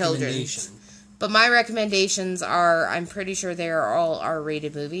let your children... But my recommendations are, I'm pretty sure they are all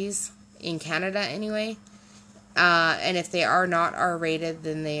R-rated movies, in Canada anyway. And if they are not R-rated,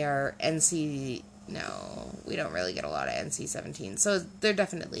 then they are NC-17 No, we don't really get a lot of NC-17. So there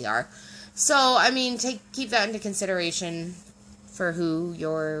definitely are. So, I mean, keep that into consideration for who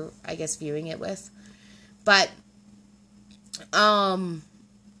you're, I guess, viewing it with. But, I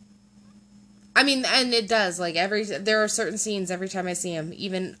mean, and it does, like, there are certain scenes every time I see him,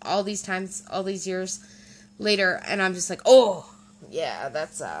 even all these times, all these years later, and I'm just like, oh, yeah,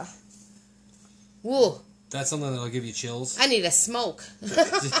 that's, woo. That's something that'll give you chills. I need a smoke.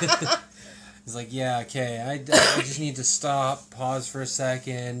 It's like, yeah, okay, I just need to stop, pause for a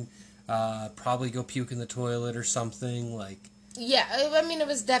second, probably go puke in the toilet or something, like... Yeah, I mean, it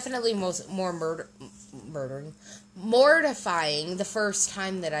was definitely more mortifying the first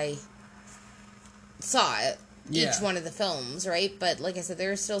time that I saw it. Yeah. Each one of the films, right? But like I said,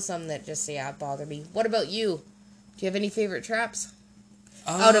 there are still some that just, bother me. What about you? Do you have any favorite traps?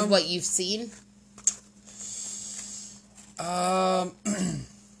 Out of what you've seen? I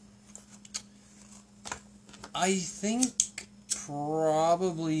think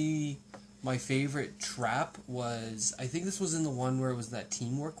probably my favorite trap was, I think this was in the one where it was that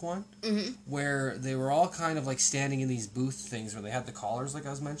teamwork one, where they were all kind of like standing in these booth things where they had the collars, like I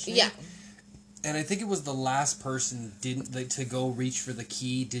was mentioning. Yeah. And I think it was the last person to go reach for the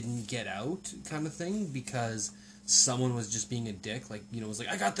key didn't get out kind of thing because someone was just being a dick. Like, was like,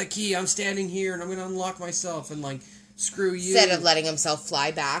 I got the key, I'm standing here and I'm going to unlock myself and like, screw you. Instead of letting himself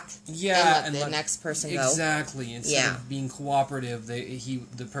fly back. Yeah. And let the next person go. Exactly. Instead of being cooperative,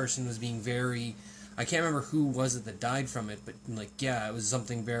 the person was being very... I can't remember who was it that died from it, but like, it was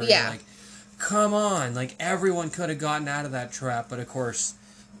something very like, come on. Like, everyone could have gotten out of that trap, but of course...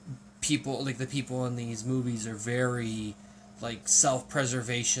 the people in these movies are very, like,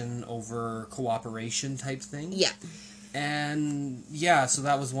 self-preservation over cooperation type thing. Yeah. And, so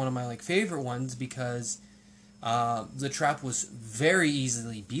that was one of my, like, favorite ones because the trap was very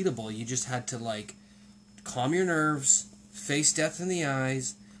easily beatable. You just had to, like, calm your nerves, face death in the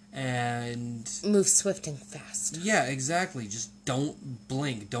eyes, and... move swift and fast. Yeah, exactly. Just don't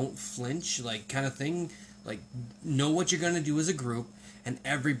blink, don't flinch, like, kind of thing. Like, know what you're going to do as a group. And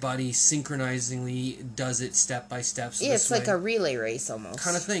everybody synchronizingly does it step by step. So it's like a relay race almost.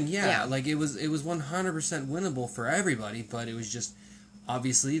 Kind of thing, yeah. Like it was 100% winnable for everybody, but it was just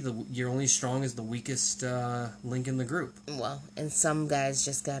obviously you're only strong as the weakest link in the group. Well, and some guys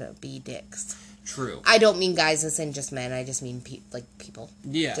just gotta be dicks. True. I don't mean guys as in just men. I just mean people.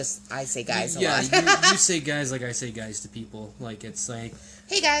 Yeah. Just I say guys a lot. Yeah, you say guys like I say guys to people. Like it's like.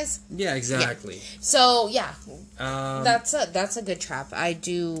 Hey guys. Yeah, exactly. Yeah. So that's a good trap. I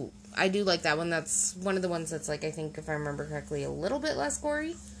do like that one. That's one of the ones that's like I think if I remember correctly a little bit less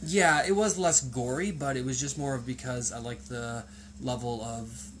gory. Yeah, it was less gory, but it was just more of because I like the level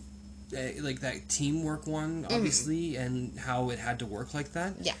of like that teamwork one, obviously, and how it had to work like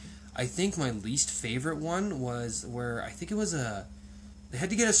that. Yeah. I think my least favorite one was where I think it was they had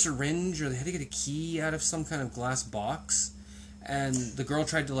to get a syringe or they had to get a key out of some kind of glass box. And the girl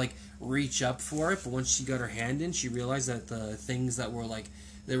tried to, like, reach up for it, but once she got her hand in, she realized that the things that were, like,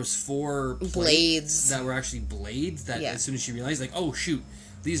 there was 4 blades that were actually blades that as soon as she realized, like, oh, shoot,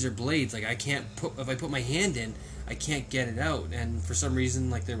 these are blades. Like, if I put my hand in, I can't get it out. And for some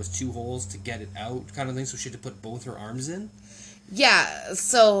reason, like, there was 2 holes to get it out kind of thing, so she had to put both her arms in. Yeah,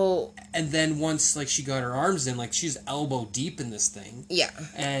 so... And then once, like, she got her arms in, like, she's elbow deep in this thing. Yeah.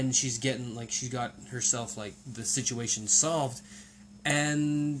 And she's getting, like, she's got herself, like, the situation solved.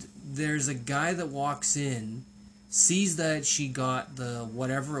 And there's a guy that walks in, sees that she got the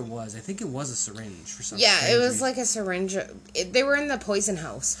whatever it was. I think it was a syringe for some reason. Yeah, it was like a syringe. They were in the poison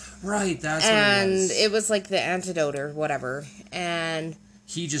house. Right, that's what it was. And it was like the antidote or whatever. And...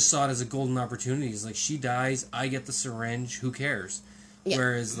 he just saw it as a golden opportunity. He's like, she dies, I get the syringe, who cares? Yeah.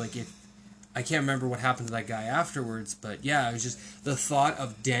 Whereas, like, I can't remember what happened to that guy afterwards, but yeah, it was just the thought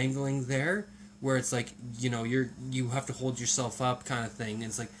of dangling there, where it's like, you have to hold yourself up kind of thing. And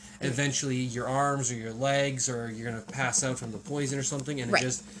it's like, eventually your arms or your legs, or you're going to pass out from the poison or something, and it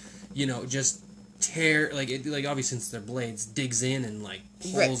just, just tear, like, obviously since they're blades, digs in and, like,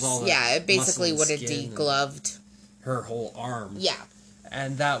 pulls all the it basically would have degloved her whole arm. Yeah.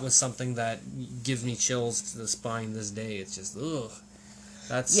 And that was something that gives me chills to the spine this day. It's just, ugh.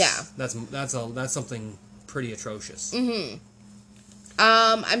 That's something pretty atrocious. Mm-hmm.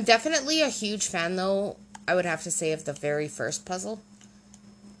 I'm definitely a huge fan, though, I would have to say, of the very first puzzle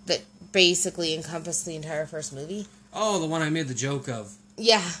that basically encompassed the entire first movie. Oh, the one I made the joke of.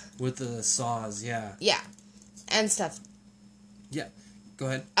 Yeah. With the saws, yeah. Yeah. And stuff. Yeah. Go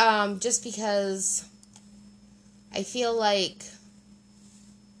ahead. Just because I feel like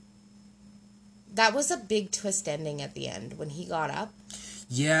that was a big twist ending at the end when he got up.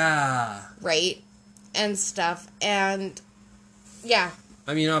 Yeah. Right? and stuff. And yeah.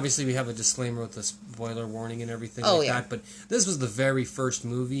 I mean, obviously we have a disclaimer with the spoiler warning and everything that, but this was the very first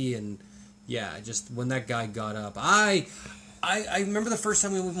movie, and yeah, just when that guy got up, I remember the first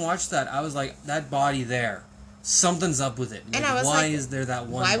time we even watched that, I was like, that body there, something's up with it. Like, and I was why like, is there that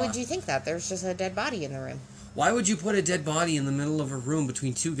one why body? would you think that? There's just a dead body in the room. Why would you put a dead body in the middle of a room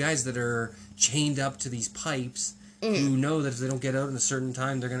between two guys that are chained up to these pipes who know that if they don't get out in a certain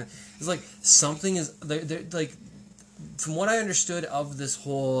time, they're gonna... It's like, something is... They're like... From what I understood of this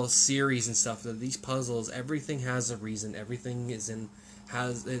whole series and stuff, that these puzzles, everything has a reason. Everything is in...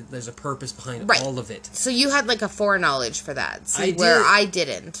 There's a purpose behind all of it. So you had like a foreknowledge for that. See, I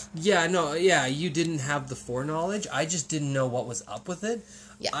didn't. Yeah, no, yeah, you didn't have the foreknowledge. I just didn't know what was up with it.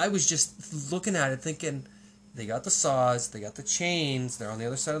 Yeah. I was just looking at it thinking... They got the saws, they got the chains, they're on the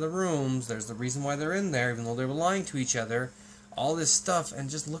other side of the rooms, there's the reason why they're in there, even though they were lying to each other, all this stuff, and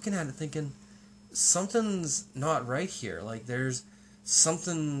just looking at it thinking, something's not right here, like, there's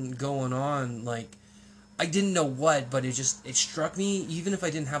something going on, like, I didn't know what, but it struck me, even if I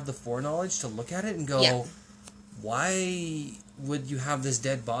didn't have the foreknowledge, to look at it and go, why would you have this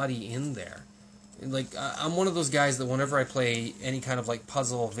dead body in there? Like, I'm one of those guys that whenever I play any kind of, like,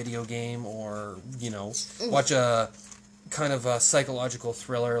 puzzle video game or, you know, watch a kind of a psychological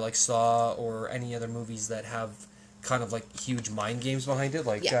thriller like Saw or any other movies that have kind of, like, huge mind games behind it,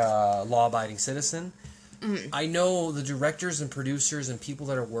 like Law Abiding Citizen, I know the directors and producers and people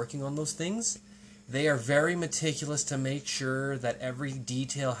that are working on those things, they are very meticulous to make sure that every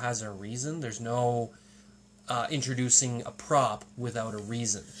detail has a reason. There's no... introducing a prop without a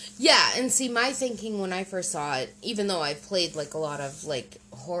reason. Yeah, and see, my thinking when I first saw it, even though I've played, like, a lot of, like,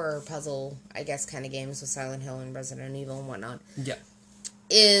 horror puzzle, I guess, kind of games with Silent Hill and Resident Evil and whatnot,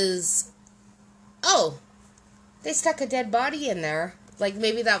 is, oh, they stuck a dead body in there. Like,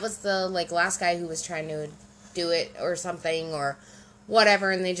 maybe that was the, like, last guy who was trying to do it or something, or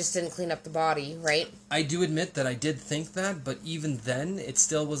whatever, and they just didn't clean up the body, right? I do admit that I did think that, but even then, it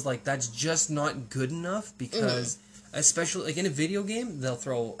still was like, that's just not good enough, because, especially, like, in a video game, they'll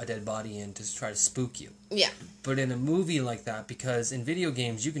throw a dead body in to try to spook you. Yeah. But in a movie like that, because in video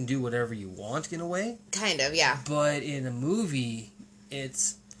games, you can do whatever you want, in a way. Kind of, yeah. But in a movie,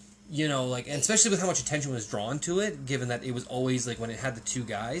 it's, you know, like, and especially with how much attention was drawn to it, given that it was always, like, when it had the two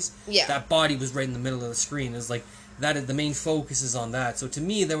guys, that body was right in the middle of the screen. It was like, that the main focus is on that. So to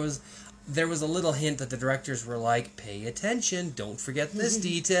me, there was a little hint that the directors were like, pay attention, don't forget this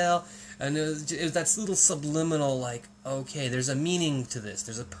detail. And it was that little subliminal, like, okay, there's a meaning to this,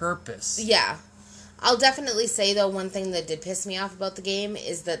 there's a purpose. Yeah. I'll definitely say, though, one thing that did piss me off about the game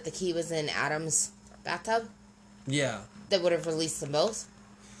is that the key was in Adam's bathtub. Yeah. That would have released them both.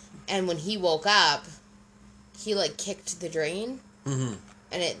 And when he woke up, he, like, kicked the drain. Mm-hmm.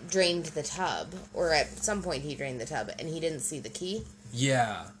 And it drained the tub. Or at some point he drained the tub. And he didn't see the key.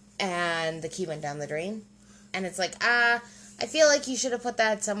 Yeah. And the key went down the drain. And it's like, I feel like you should have put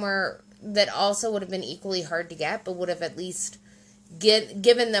that somewhere that also would have been equally hard to get. But would have at least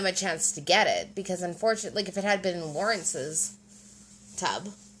given them a chance to get it. Because unfortunately, like, if it had been Lawrence's tub.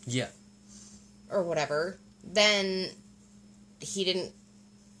 Yeah. Or whatever. Then he didn't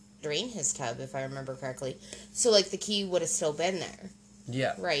drain his tub, if I remember correctly. So, like, the key would have still been there.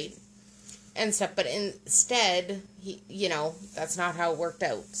 Yeah. Right. And stuff. But instead, that's not how it worked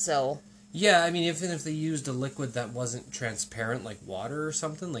out. So. Yeah, I mean, even if they used a liquid that wasn't transparent, like water or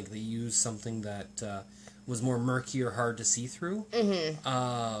something, like they used something that was more murky or hard to see through,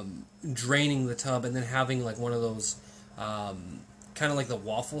 draining the tub and then having, like, one of those kind of like the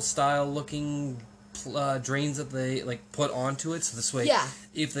waffle style looking drains that they, like, put onto it. So this way,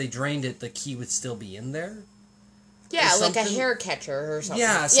 if they drained it, the key would still be in there. Yeah, like a hair catcher or something.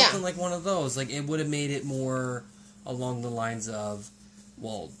 Yeah, something like one of those. Like, it would have made it more along the lines of,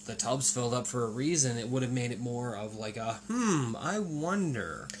 well, the tub's filled up for a reason. It would have made it more of like a, I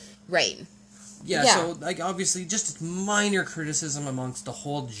wonder. Right. Yeah, so, like, obviously, just minor criticism amongst the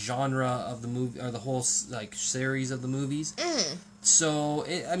whole genre of the movie, or the whole, like, series of the movies. So,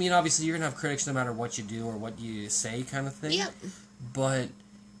 I mean, obviously, you're going to have critics no matter what you do or what you say kind of thing. Yep. But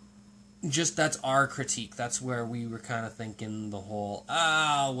just that's our critique. That's where we were kind of thinking the whole,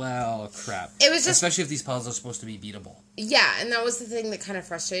 well, crap. It was just, especially if these puzzles are supposed to be beatable. Yeah, and that was the thing that kind of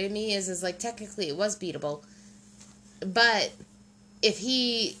frustrated me is like, technically it was beatable. But if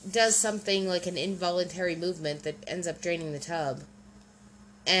he does something like an involuntary movement that ends up draining the tub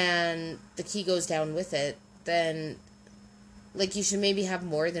and the key goes down with it, then, like, you should maybe have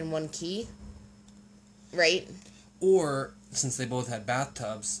more than one key, right? Or, since they both had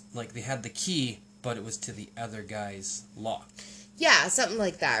bathtubs, like, they had the key, but it was to the other guy's lock. Yeah, something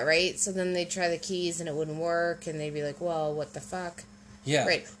like that, right? So then they'd try the keys and it wouldn't work, and they'd be like, well, what the fuck? Yeah.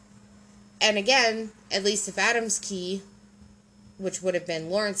 Right. And again, at least if Adam's key, which would have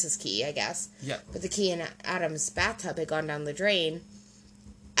been Lawrence's key, I guess, Yeah. but the key in Adam's bathtub had gone down the drain,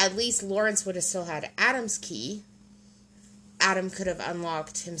 at least Lawrence would have still had Adam's key. Adam could have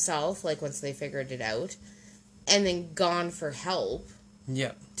unlocked himself, like, once they figured it out, and then gone for help.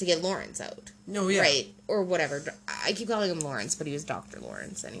 Yeah. To get Lawrence out. No, yeah. Right. Or whatever. I keep calling him Lawrence, but he was Dr.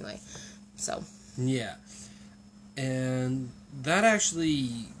 Lawrence anyway. So. Yeah. And that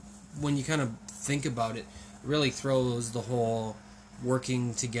actually, when you kind of think about it, really throws the whole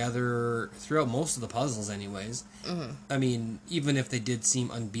working together throughout most of the puzzles anyways. Mm-hmm. I mean, even if they did seem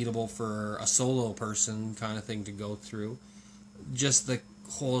unbeatable for a solo person kind of thing to go through, just the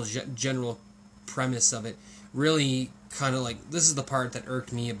whole general premise of it really kind of like, this is the part that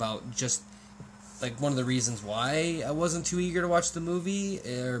irked me about just like one of the reasons why I wasn't too eager to watch the movie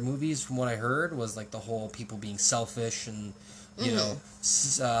or movies from what I heard was like the whole people being selfish and you know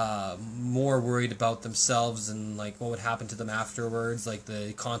more worried about themselves and like what would happen to them afterwards, like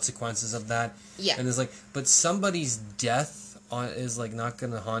the consequences of that. Yeah. And it's like, but somebody's death is like not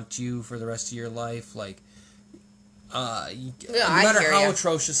gonna haunt you for the rest of your life, like no matter how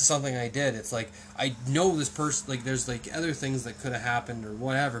atrocious something I did, it's like I know this person, like there's like other things that could have happened or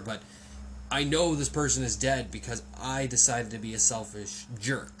whatever, but I know this person is dead because I decided to be a selfish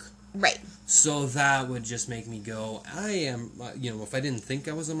jerk. Right. So that would just make me go, I am, you know, if I didn't think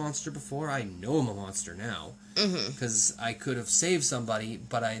I was a monster before, I know I'm a monster now. Because I could have saved somebody,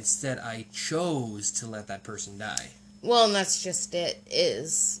 but instead I chose to let that person die. Well, and that's just it,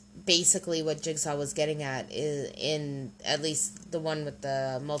 is basically what Jigsaw was getting at, is in at least the one with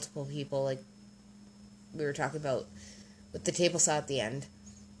the multiple people, like we were talking about with the table saw at the end.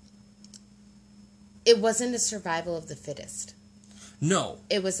 It wasn't a survival of the fittest. No.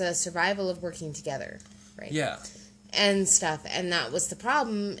 It was a survival of working together, right? Yeah. And stuff, and that was the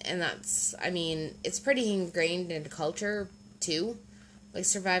problem, and that's, I mean, it's pretty ingrained into culture, too, like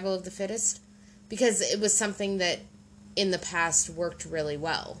survival of the fittest, because it was something that in the past worked really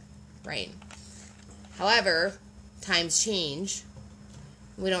well, right? However, times change.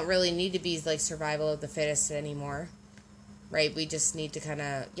 We don't really need to be like survival of the fittest anymore, right? We just need to kind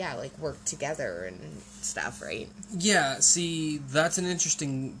of, like work together and stuff, right? Yeah, see, that's an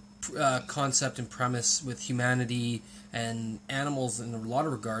interesting concept and premise with humanity and animals in a lot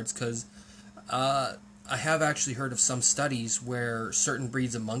of regards, because I have actually heard of some studies where certain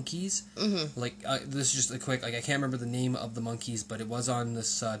breeds of monkeys, like, this is just a quick, like, I can't remember the name of the monkeys, but it was on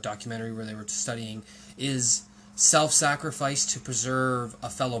this documentary where they were studying, is self-sacrifice to preserve a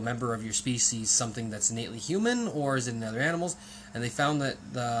fellow member of your species something that's innately human, or is it in other animals? And they found that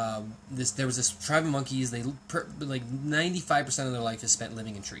there was this tribe of monkeys, like 95% of their life is spent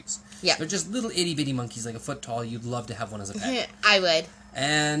living in trees. Yeah. They're just little itty-bitty monkeys, like a foot tall. You'd love to have one as a pet. I would.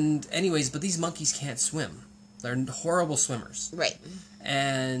 And anyways, but these monkeys can't swim. They're horrible swimmers. Right.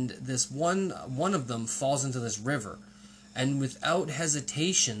 And this one of them falls into this river. And without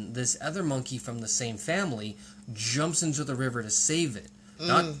hesitation, this other monkey from the same family jumps into the river to save it.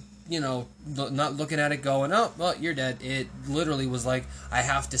 Not, not looking at it going, oh, well, you're dead. It literally was like, I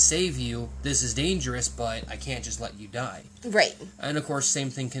have to save you. This is dangerous, but I can't just let you die. Right. And, of course, same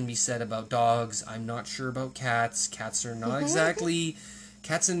thing can be said about dogs. I'm not sure about cats. Cats are not exactly...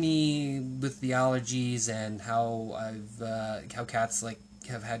 Cats and me with the allergies and how how cats, like,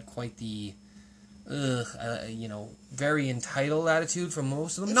 have had quite the... very entitled attitude from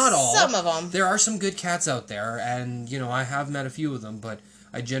most of them. Not all. Some of them. There are some good cats out there, and, I have met a few of them, but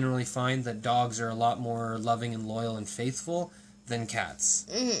I generally find that dogs are a lot more loving and loyal and faithful than cats.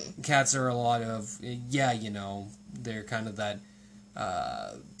 Mm-hmm. Cats are a lot of, they're kind of that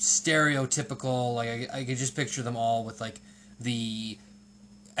stereotypical, like, I could just picture them all with, like,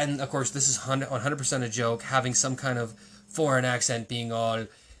 and, of course, this is 100% a joke, having some kind of foreign accent, being all...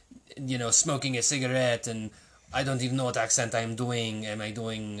 smoking a cigarette, and I don't even know what accent I'm doing. Am I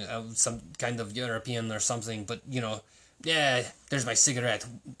doing some kind of European or something? But, there's my cigarette.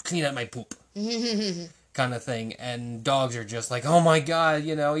 Clean up my poop. Kind of thing. And dogs are just like, oh my god,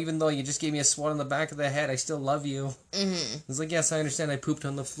 even though you just gave me a swat on the back of the head, I still love you. Mm-hmm. It's like, yes, I understand I pooped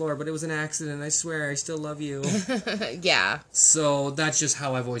on the floor, but it was an accident. I swear, I still love you. Yeah. So that's just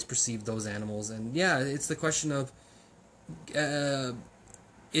how I've always perceived those animals. And, yeah, it's the question of...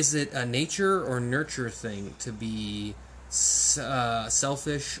 is it a nature or nurture thing to be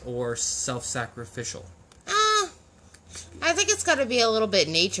selfish or self-sacrificial? I think it's got to be a little bit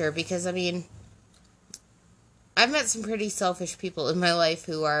nature, because, I mean, I've met some pretty selfish people in my life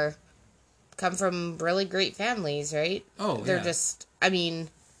who are come from really great families, right? Oh, They're yeah. just,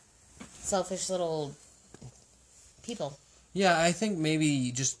 selfish little people. Yeah, I think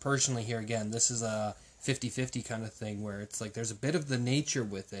maybe just personally here again, this is a 50-50 kind of thing where it's like there's a bit of the nature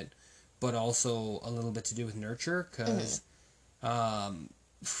with it, but also a little bit to do with nurture because,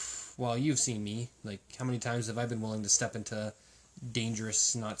 well, you've seen me. Like, how many times have I been willing to step into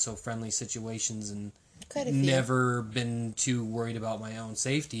dangerous, not so friendly situations and Quite a few. never been too worried about my own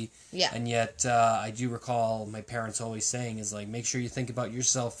safety? Yeah. And yet, I do recall my parents always saying is like, make sure you think about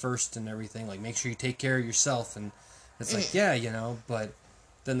yourself first and everything. Like, make sure you take care of yourself. And it's like, yeah, but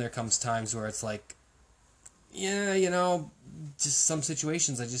then there comes times where it's like, yeah, just some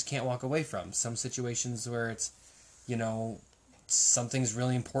situations I just can't walk away from. Some situations where it's, something's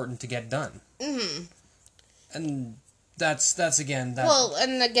really important to get done. Mm-hmm. And that's again... Well,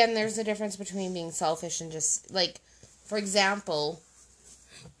 and again, there's a difference between being selfish and just, like, for example,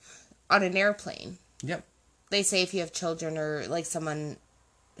 on an airplane. Yep. They say if you have children or, like, someone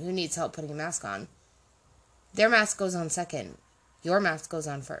who needs help putting a mask on, their mask goes on second. Your mask goes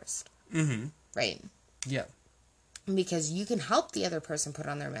on first. Mm-hmm. Right? Yeah. Because you can help the other person put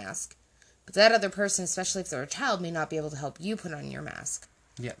on their mask, but that other person, especially if they're a child, may not be able to help you put on your mask.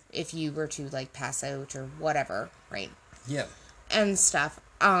 Yeah. If you were to, like, pass out or whatever, right? Yeah. And stuff.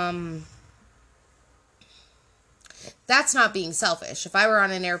 That's not being selfish. If I were on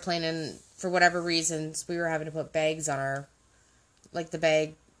an airplane and for whatever reasons we were having to put bags on our, like the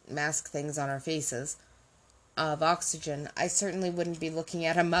bag mask things on our faces of oxygen, I certainly wouldn't be looking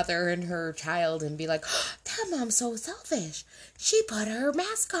at a mother and her child and be like, oh, that mom's so selfish. She put her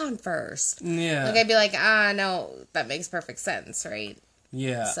mask on first. Yeah. Like, I'd be like, no, that makes perfect sense, right?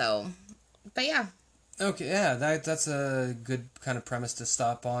 Yeah. So, but yeah. Okay, yeah, that's a good kind of premise to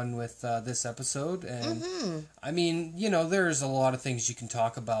stop on with this episode. And, I mean, there's a lot of things you can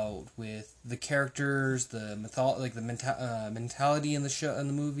talk about with the characters, the mentality in the show, in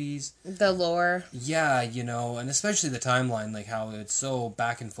the movies. The lore. Yeah, and especially the timeline, like how it's so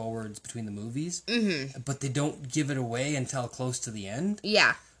back and forwards between the movies. Mm-hmm. But they don't give it away until close to the end.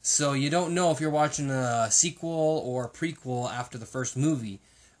 Yeah. So you don't know if you're watching a sequel or a prequel after the first movie,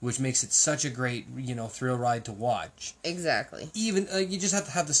 which makes it such a great, thrill ride to watch. Exactly. Even, you just have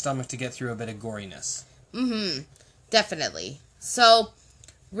to have the stomach to get through a bit of goriness. Mm-hmm. Definitely. So,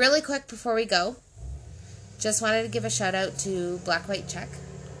 really quick before we go, just wanted to give a shout out to Black White Check.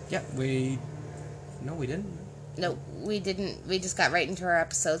 Yeah, No, we didn't. No, we didn't. We just got right into our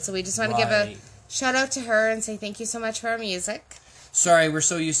episode, so we just want to give a shout out to her and say thank you so much for our music. Sorry, we're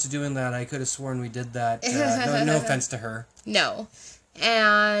so used to doing that. I could have sworn we did that. No offense to her. No.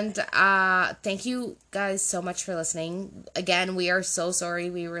 And thank you guys so much for listening. Again, we are so sorry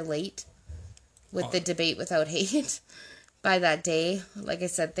we were late with the debate without hate by that day. Like I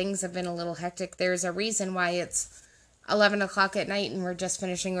said, things have been a little hectic. There's a reason why it's 11 o'clock at night and we're just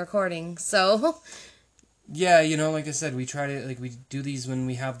finishing recording. So... Yeah, like I said, we try to, we do these when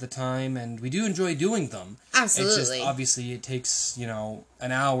we have the time, and we do enjoy doing them. Absolutely. It's just, obviously, it takes,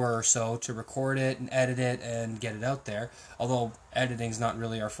 an hour or so to record it and edit it and get it out there. Although, editing's not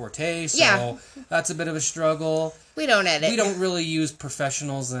really our forte, so that's a bit of a struggle. We don't edit. We don't really use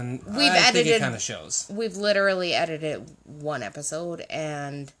professionals, and I think it kind of shows. We've literally edited one episode,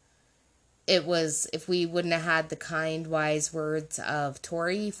 and it was, if we wouldn't have had the kind, wise words of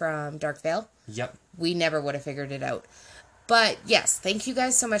Tori from Dark Vale... Yep. We never would have figured it out. But yes, thank you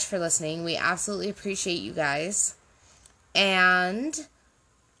guys so much for listening. We absolutely appreciate you guys. And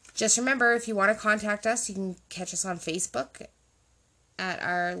just remember, if you want to contact us, you can catch us on Facebook at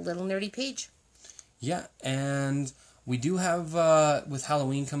our Little Nerdy page. Yeah, and we do have, with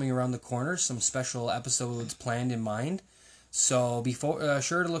Halloween coming around the corner, some special episodes planned in mind. So be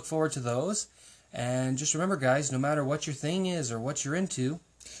sure to look forward to those. And just remember, guys, no matter what your thing is or what you're into...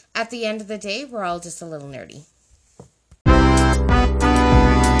 At the end of the day, we're all just a little nerdy.